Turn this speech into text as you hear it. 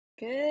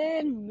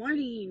Good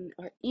morning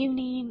or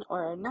evening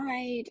or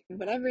night,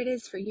 whatever it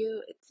is for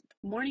you. It's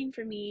morning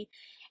for me,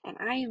 and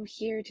I am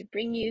here to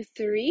bring you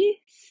 3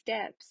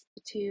 steps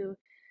to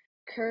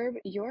curb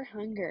your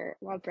hunger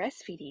while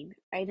breastfeeding.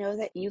 I know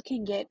that you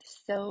can get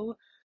so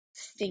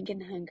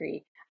stinking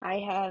hungry. I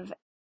have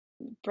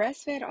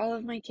breastfed all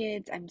of my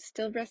kids. I'm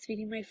still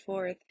breastfeeding my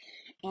fourth,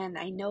 and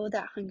I know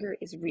that hunger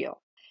is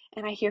real.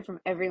 And I hear from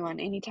everyone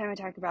anytime I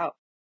talk about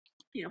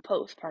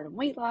postpartum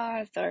weight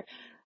loss or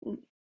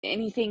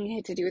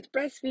anything to do with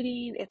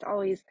breastfeeding. It's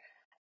always,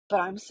 but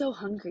I'm so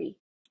hungry.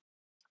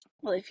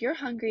 Well, if you're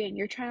hungry and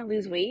you're trying to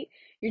lose weight,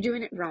 you're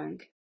doing it wrong.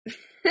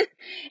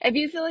 If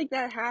you feel like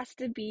that has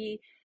to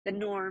be the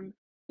norm,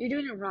 you're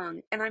doing it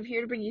wrong. And I'm here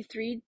to bring you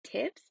 3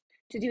 tips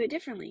to do it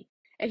differently.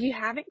 If you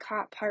haven't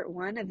caught part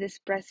 1 of this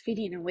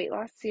breastfeeding and weight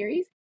loss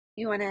series,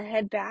 you want to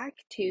head back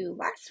to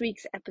last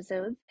week's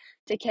episodes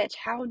to catch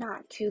how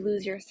not to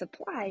lose your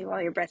supply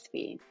while you're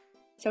breastfeeding.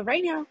 So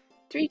right now,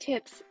 3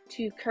 tips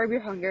to curb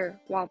your hunger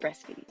while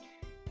breastfeeding.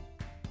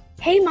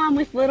 Hey, mom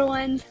with little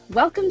ones.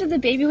 Welcome to the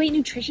Baby Weight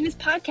Nutritionist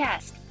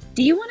podcast.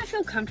 Do you want to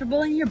feel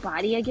comfortable in your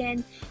body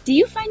again? Do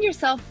you find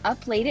yourself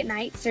up late at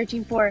night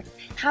searching for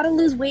how to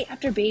lose weight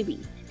after baby?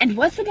 And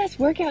what's the best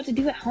workout to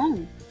do at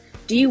home?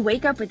 Do you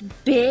wake up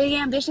with big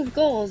ambitious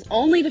goals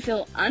only to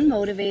feel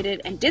unmotivated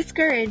and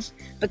discouraged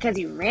because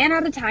you ran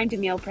out of time to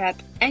meal prep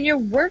and your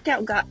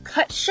workout got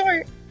cut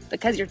short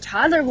because your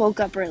toddler woke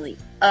up early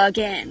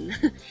again?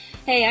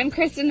 Hey, I'm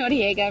Kristen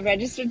Noriega,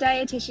 registered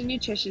dietitian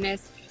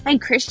nutritionist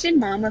and Christian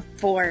mom of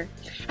 4.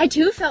 I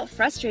too felt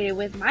frustrated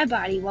with my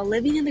body while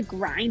living in the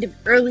grind of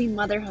early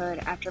motherhood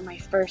after my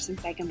first and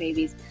second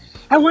babies.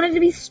 I wanted to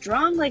be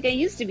strong like I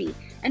used to be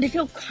and to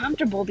feel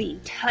comfortable being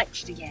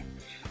touched again.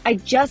 I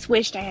just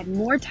wished I had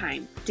more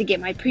time to get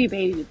my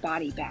pre-baby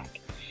body back.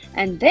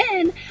 And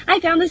then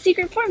I found the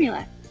secret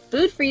formula: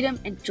 food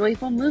freedom and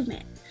joyful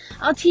movement.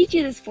 I'll teach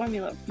you this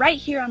formula right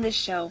here on this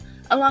show,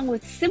 along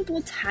with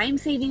simple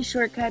time-saving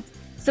shortcuts,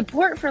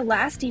 support for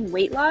lasting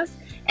weight loss,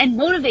 and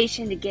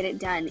motivation to get it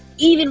done,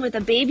 even with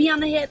a baby on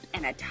the hip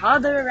and a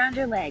toddler around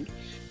your leg,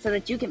 so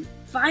that you can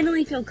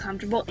finally feel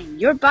comfortable in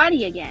your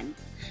body again.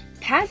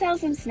 Pass out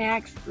some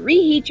snacks,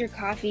 reheat your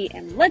coffee,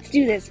 and let's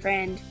do this,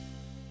 friend.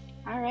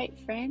 All right,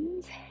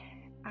 friends,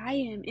 I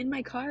am in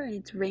my car and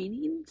it's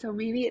raining, so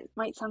maybe it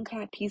might sound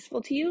kind of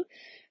peaceful to you,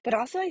 but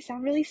also I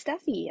sound really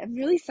stuffy. I'm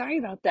really sorry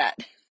about that.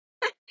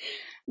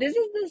 This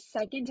is the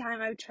second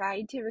time I've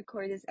tried to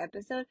record this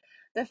episode.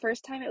 The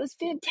first time it was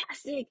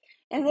fantastic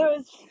and there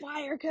was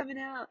fire coming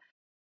out.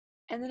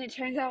 And then it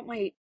turns out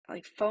my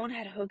phone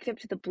had hooked up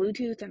to the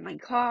Bluetooth in my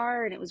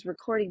car and it was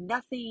recording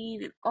nothing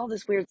and all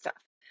this weird stuff.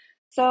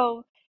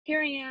 So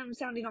here I am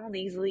sounding all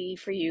nasally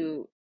for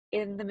you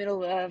in the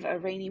middle of a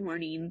rainy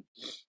morning,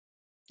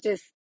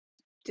 just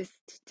just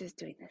just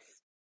doing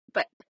this.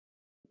 But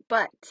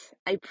but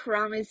I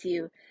promise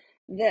you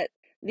that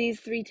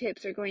these 3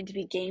 tips are going to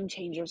be game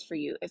changers for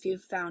you if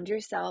you've found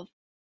yourself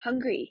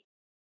hungry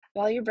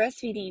while you're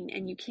breastfeeding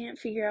and you can't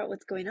figure out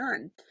what's going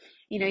on.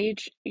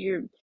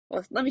 You're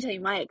well, let me tell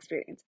you my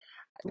experience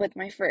with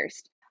my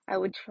first. I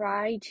would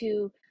try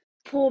to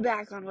pull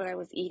back on what I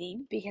was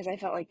eating because I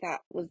felt like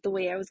that was the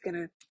way I was going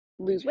to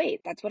lose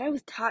weight. That's what I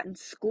was taught in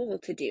school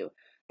to do.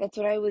 That's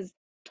what I was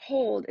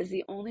told is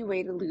the only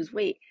way to lose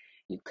weight.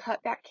 You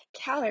cut back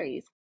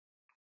calories.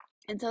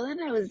 And so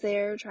then I was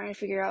there trying to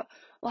figure out,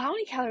 well, how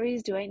many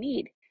calories do I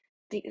need?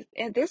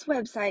 And this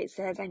website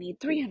says I need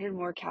 300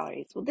 more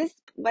calories. Well, this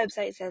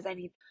website says I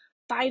need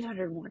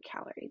 500 more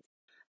calories.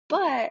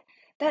 But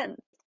then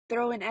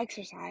throw in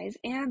exercise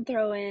and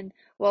throw in,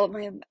 well,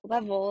 my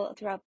level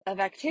throughout of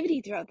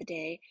activity throughout the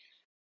day.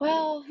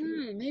 Well,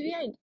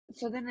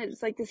 so then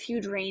it's like this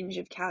huge range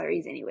of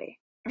calories anyway,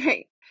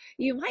 right?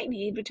 You might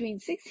need between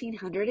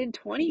 1,600 and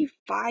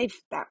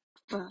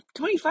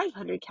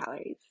 2,500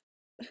 calories.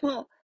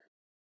 Well,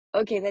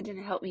 okay, that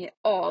didn't help me at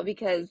all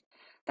because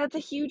that's a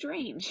huge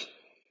range.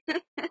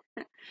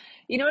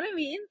 You know what I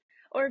mean?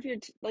 Or if you're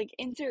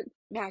insert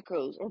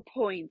macros or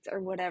points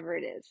or whatever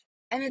it is.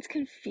 And it's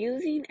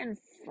confusing and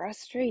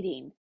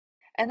frustrating.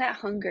 And that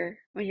hunger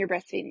when you're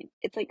breastfeeding,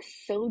 it's like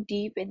so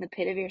deep in the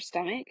pit of your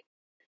stomach.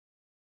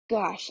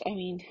 Gosh, I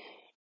mean,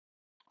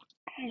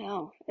 I don't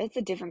know. It's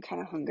a different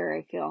kind of hunger,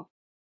 I feel.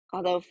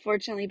 Although,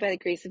 fortunately, by the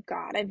grace of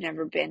God, I've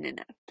never been in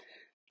a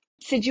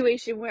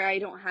situation where I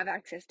don't have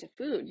access to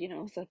food,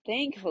 So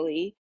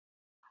thankfully,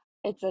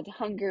 it's a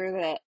hunger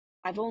that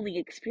I've only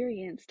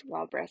experienced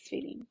while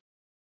breastfeeding.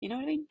 You know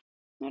what I mean?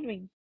 Know what I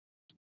mean?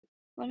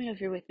 Let me know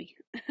if you're with me.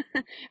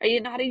 Are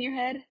you nodding your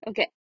head?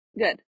 Okay,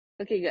 good.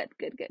 Okay, good.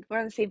 We're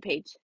on the same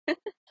page.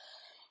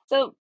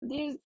 So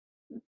there's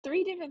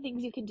 3 different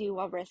things you can do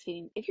while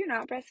breastfeeding. If you're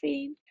not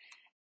breastfeeding,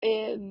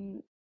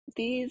 um,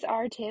 these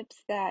are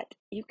tips that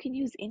you can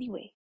use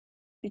anyway.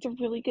 These are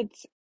really good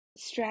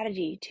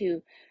strategy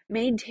to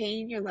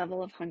maintain your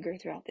level of hunger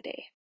throughout the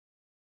day.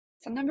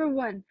 So number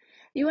 1,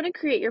 you want to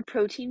create your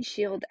protein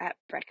shield at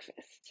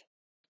breakfast.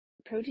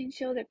 Protein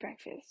shield at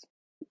breakfast.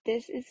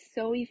 This is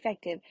so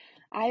effective.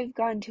 I've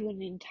gone to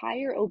an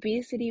entire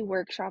obesity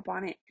workshop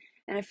on it,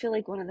 And I feel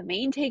like one of the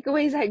main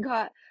takeaways I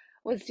got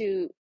was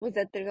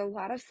that there's a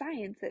lot of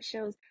science that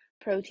shows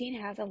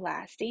protein has a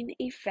lasting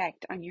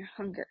effect on your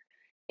hunger.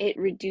 It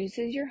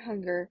reduces your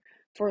hunger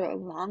for a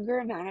longer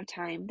amount of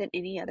time than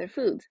any other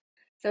foods.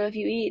 So if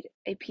you eat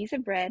a piece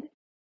of bread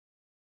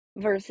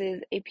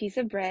versus a piece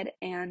of bread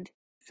and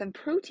some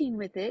protein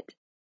with it,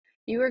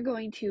 you are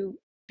going to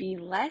be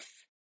less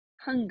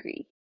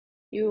hungry.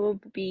 You will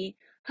be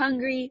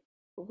hungry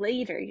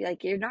later.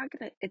 Like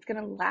it's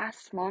gonna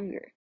last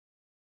longer.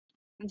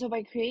 And so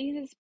by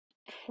creating this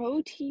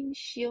protein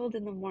shield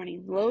in the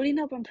morning, loading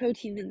up on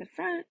protein in the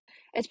front,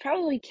 it's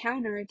probably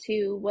counter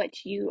to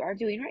what you are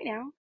doing right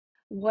now,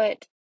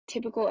 what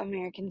typical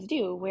Americans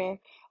do, where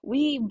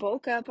we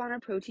bulk up on our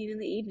protein in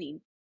the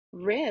evening.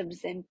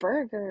 Ribs and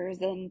burgers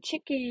and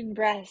chicken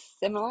breasts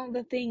and all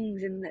the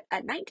things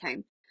at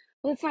nighttime.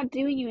 Well, it's not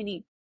doing you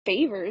any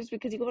favors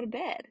because you go to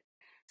bed.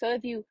 So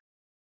if you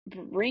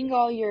bring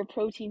all your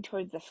protein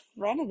towards the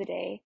front of the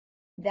day,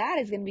 that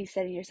is going to be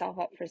setting yourself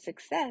up for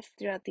success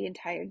throughout the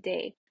entire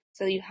day.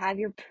 So you have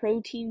your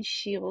protein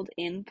shield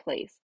in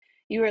place.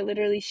 You are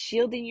literally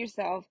shielding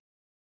yourself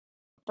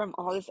from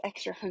all this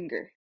extra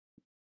hunger.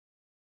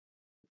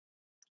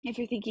 If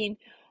you're thinking,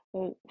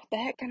 well, what the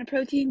heck kind of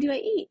protein do I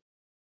eat?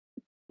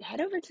 Head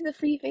over to the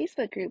free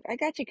Facebook group. I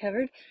got you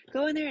covered.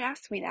 Go in there and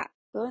ask me that.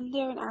 Go in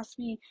there and ask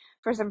me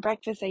for some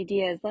breakfast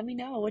ideas. Let me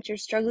know what you're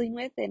struggling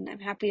with, and I'm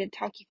happy to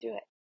talk you through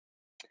it.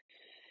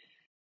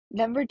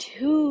 Number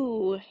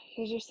 2,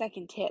 here's your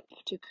second tip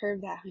to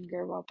curb that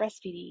hunger while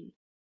breastfeeding.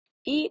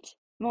 Eat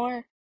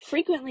more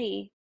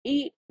frequently.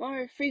 Eat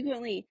more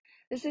frequently.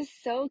 This is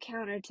so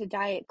counter to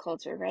diet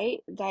culture, right?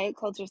 Diet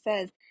culture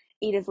says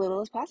eat as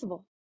little as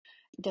possible.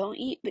 Don't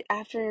eat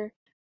after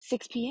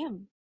 6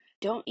 p.m.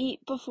 Don't eat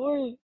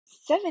before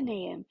 7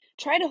 a.m.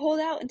 Try to hold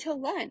out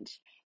until lunch.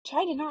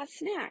 Try to not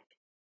snack.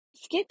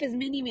 Skip as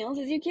many meals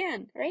as you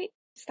can, right?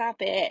 Stop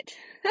it.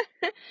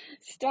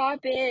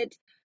 Stop it,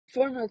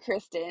 former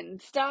Kristen.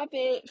 Stop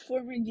it,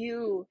 former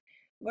you.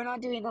 We're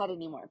not doing that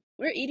anymore.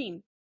 We're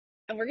eating,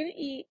 and we're going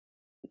to eat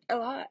a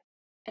lot.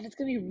 And it's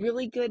going to be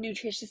really good,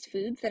 nutritious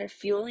foods that are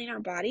fueling our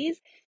bodies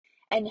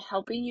and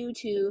helping you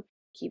to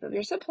keep up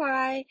your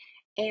supply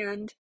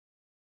and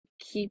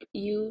keep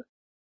you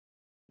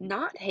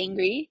not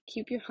hangry,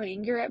 keep your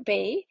hunger at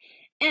bay,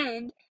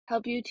 and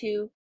help you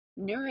to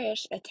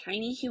nourish a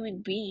tiny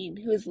human being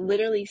who is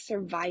literally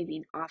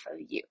surviving off of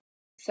you.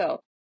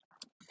 So,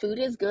 food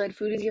is good,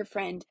 food is your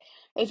friend.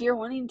 If you're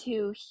wanting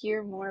to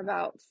hear more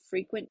about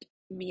frequent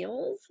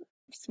meals,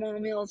 small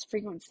meals,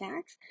 frequent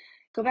snacks,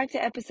 go back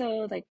to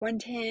episode like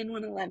 110,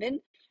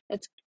 111.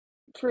 It's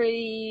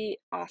pretty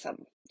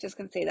awesome. Just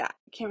gonna say that.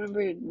 Can't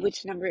remember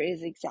which number it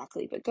is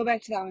exactly, but go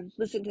back to that one,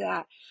 listen to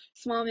that.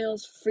 Small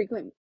meals,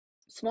 frequent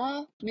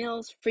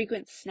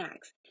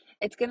snacks.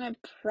 It's gonna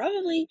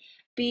probably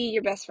be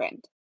your best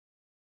friend.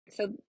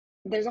 So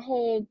there's a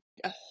whole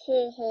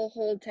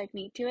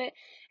technique to it,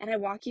 and I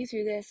walk you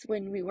through this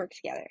when we work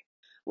together.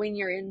 When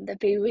you're in the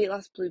Baby Weight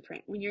Loss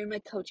Blueprint, when you're in my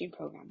coaching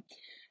program,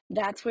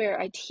 that's where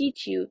I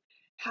teach you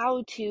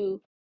how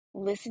to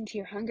listen to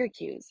your hunger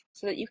cues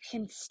so that you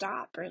can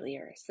stop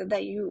earlier, so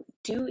that you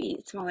do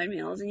eat smaller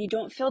meals and you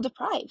don't feel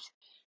deprived.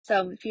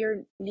 So if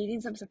you're needing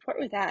some support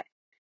with that,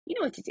 you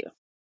know what to do.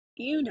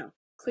 You know,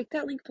 click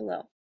that link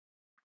below.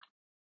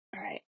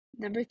 All right,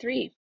 number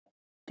 3.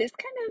 This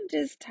kind of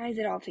just ties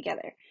it all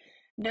together.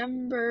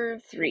 Number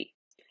 3,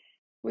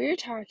 we're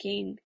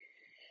talking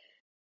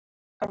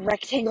a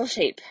rectangle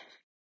shape.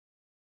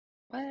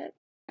 What?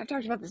 I've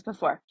talked about this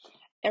before.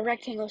 A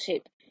rectangle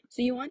shape.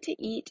 So you want to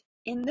eat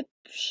in the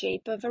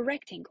shape of a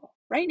rectangle.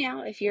 Right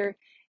now, if you're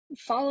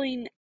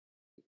following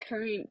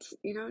current,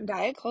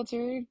 diet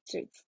culture,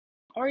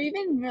 or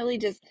even really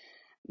just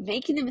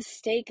making the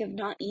mistake of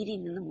not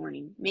eating in the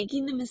morning,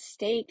 making the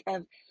mistake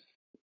of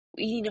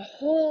eating a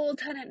whole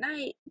ton at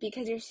night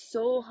because you're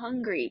so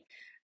hungry,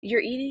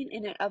 you're eating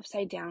in an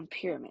upside down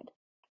pyramid.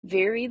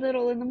 Very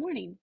little in the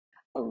morning,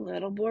 a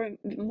little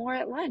more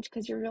at lunch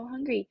because you're real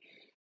hungry,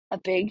 a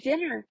big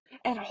dinner,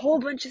 and a whole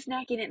bunch of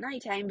snacking at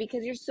nighttime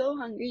because you're so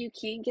hungry you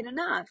can't get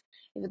enough.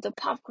 With the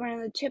popcorn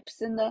and the chips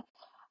and the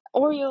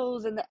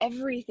Oreos and the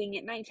everything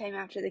at nighttime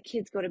after the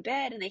kids go to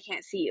bed and they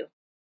can't see you.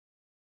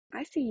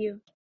 I see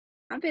you.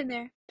 I've been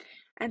there.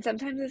 And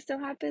sometimes it still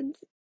happens,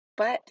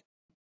 but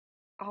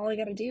all I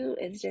gotta do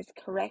is just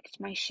correct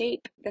my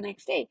shape the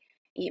next day.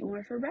 Eat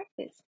more for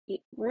breakfast.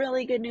 Eat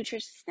really good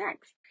nutritious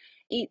snacks.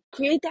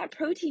 Create that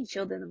protein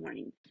shield in the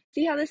morning.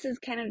 See how this is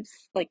kind of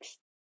like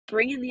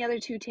bringing the other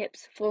 2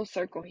 tips full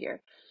circle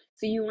here.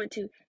 So you want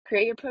to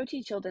create your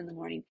protein shield in the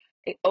morning.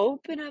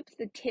 Open up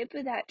the tip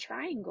of that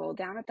triangle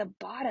down at the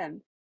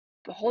bottom.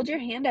 But hold your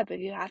hand up if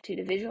you have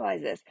to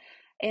visualize this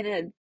in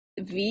a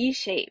V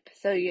shape.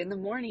 So you're in the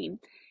morning.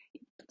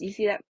 Do you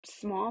see that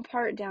small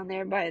part down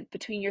there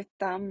between your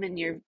thumb and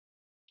your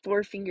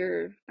your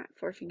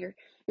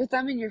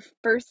thumb and your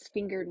first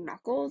finger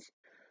knuckles?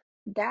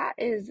 That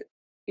is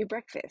your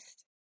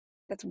breakfast.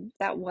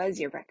 That was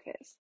your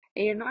breakfast.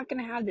 And you're not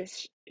going to have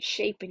this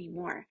shape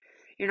anymore.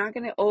 You're not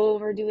going to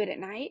overdo it at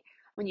night.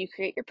 When you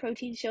create your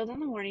protein shield in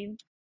the morning,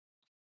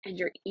 and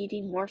you're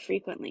eating more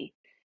frequently.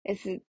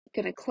 It's going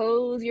to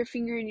close your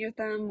finger and your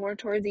thumb more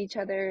towards each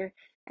other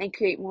and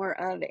create more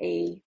of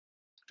a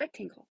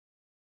rectangle.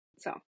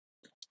 So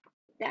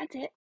that's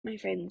it, my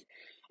friends.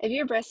 If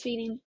you're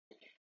breastfeeding,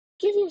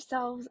 give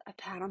yourselves a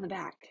pat on the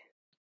back.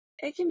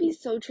 It can be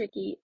so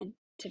tricky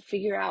to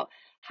figure out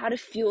how to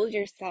fuel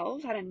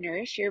yourself, how to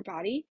nourish your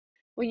body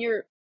when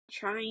you're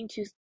trying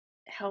to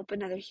help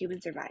another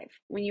human survive,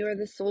 when you are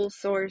the sole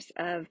source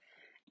of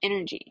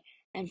energy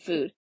and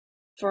food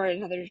for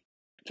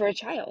a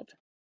child.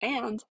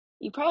 And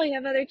you probably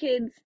have other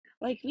kids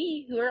like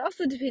me who are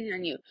also depending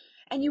on you,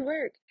 and you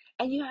work,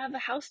 and you have a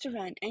house to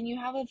run, and you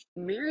have a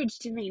marriage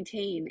to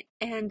maintain,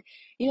 and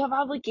you have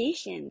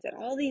obligations and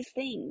all these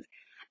things.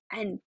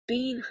 And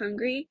being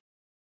hungry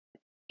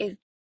it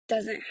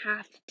doesn't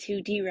have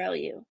to derail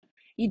you.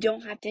 You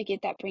don't have to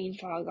get that brain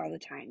fog all the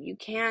time. You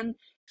can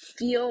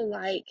feel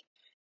like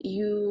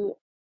you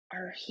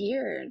are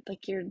here,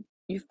 like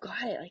you've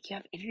got it, like you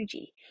have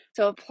energy.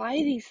 So apply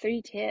these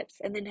 3 tips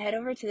and then head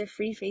over to the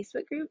free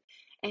Facebook group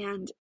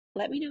and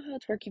let me know how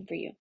it's working for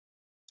you.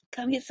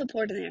 Come get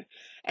support in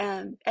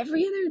there.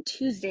 Every other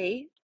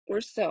Tuesday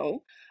or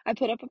so, I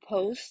put up a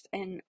post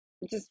and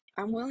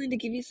I'm willing to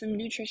give you some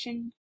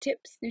nutrition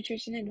tips,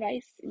 nutrition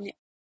advice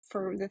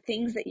for the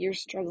things that you're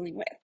struggling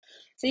with.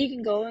 So you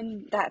can go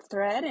in that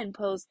thread and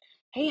post,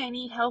 hey, I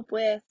need help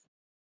with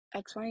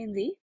X, Y, and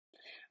Z,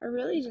 or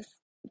really just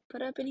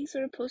put up any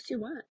sort of post you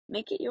want.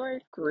 Make it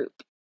your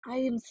group. I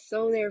am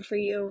so there for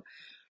you.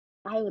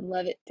 I would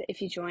love it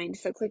if you joined.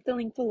 So click the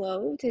link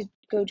below to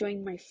go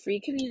join my free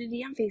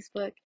community on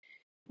Facebook.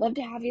 Love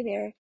to have you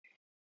there.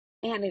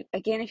 And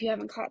again, if you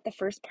haven't caught the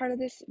first part of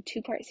this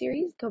 2-part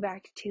series, go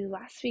back to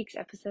last week's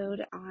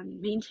episode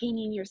on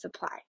maintaining your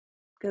supply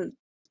because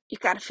you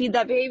got to feed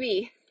that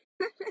baby.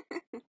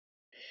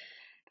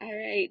 All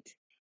right.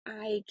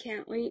 I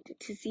can't wait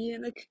to see you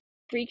in the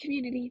free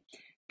community.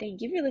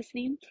 Thank you for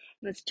listening.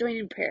 Let's join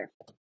in prayer.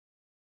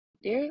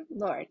 Dear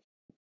Lord,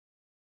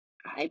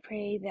 I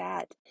pray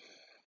that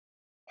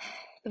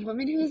the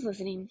woman who is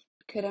listening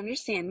could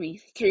understand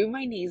me through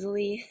my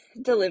nasally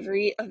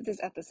delivery of this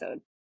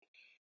episode.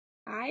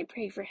 I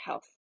pray for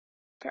health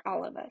for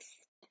all of us.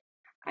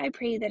 I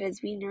pray that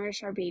as we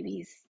nourish our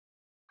babies,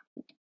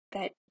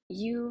 that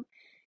you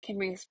can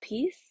bring us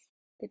peace,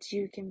 that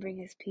you can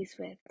bring us peace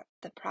with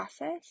the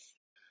process,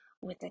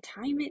 with the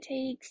time it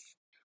takes,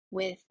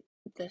 with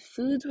the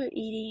foods we're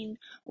eating,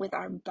 with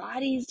our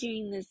bodies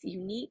during this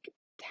unique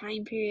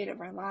time period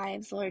of our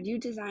lives. Lord, you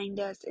designed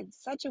us in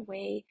such a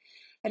way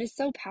that is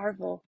so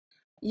powerful.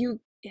 You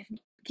have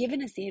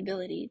given us the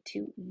ability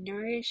to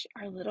nourish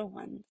our little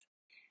ones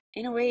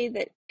in a way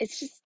that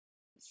it's just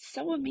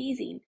so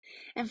amazing.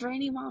 And for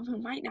any mom who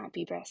might not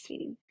be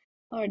breastfeeding,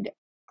 Lord,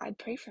 I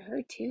pray for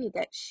her too,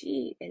 that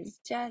she is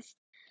just,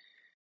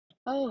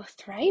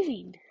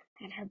 thriving,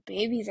 and her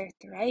babies are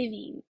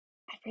thriving.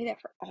 I pray that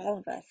for all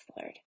of us,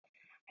 Lord.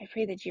 I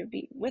pray that you'll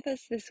be with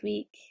us this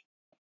week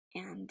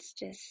and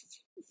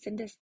just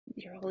send us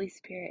your Holy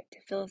Spirit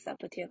to fill us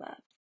up with your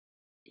love.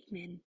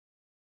 Amen.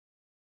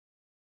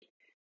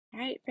 All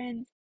right,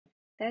 friends,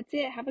 that's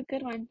it. Have a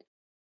good one.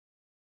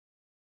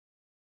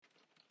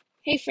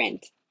 Hey,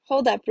 friend,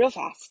 hold up real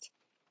fast.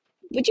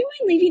 Would you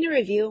mind leaving a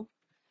review?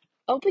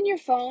 Open your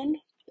phone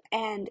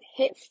and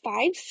hit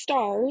 5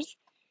 stars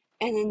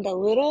and then the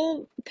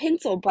little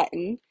pencil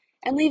button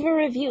and leave a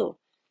review.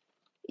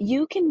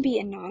 You can be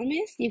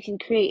anonymous, you can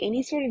create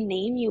any sort of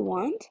name you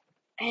want,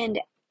 and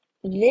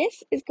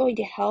this is going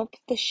to help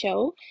the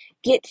show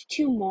get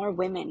to more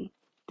women.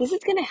 This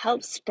is going to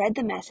help spread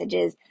the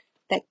messages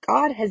that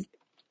God has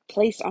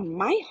placed on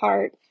my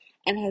heart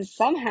and has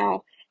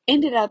somehow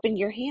ended up in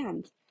your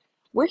hands.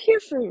 We're here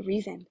for a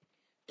reason.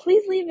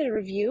 Please leave a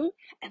review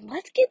and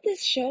let's get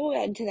this show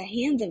into the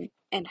hands of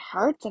and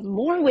hearts of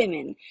more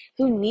women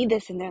who need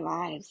this in their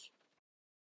lives.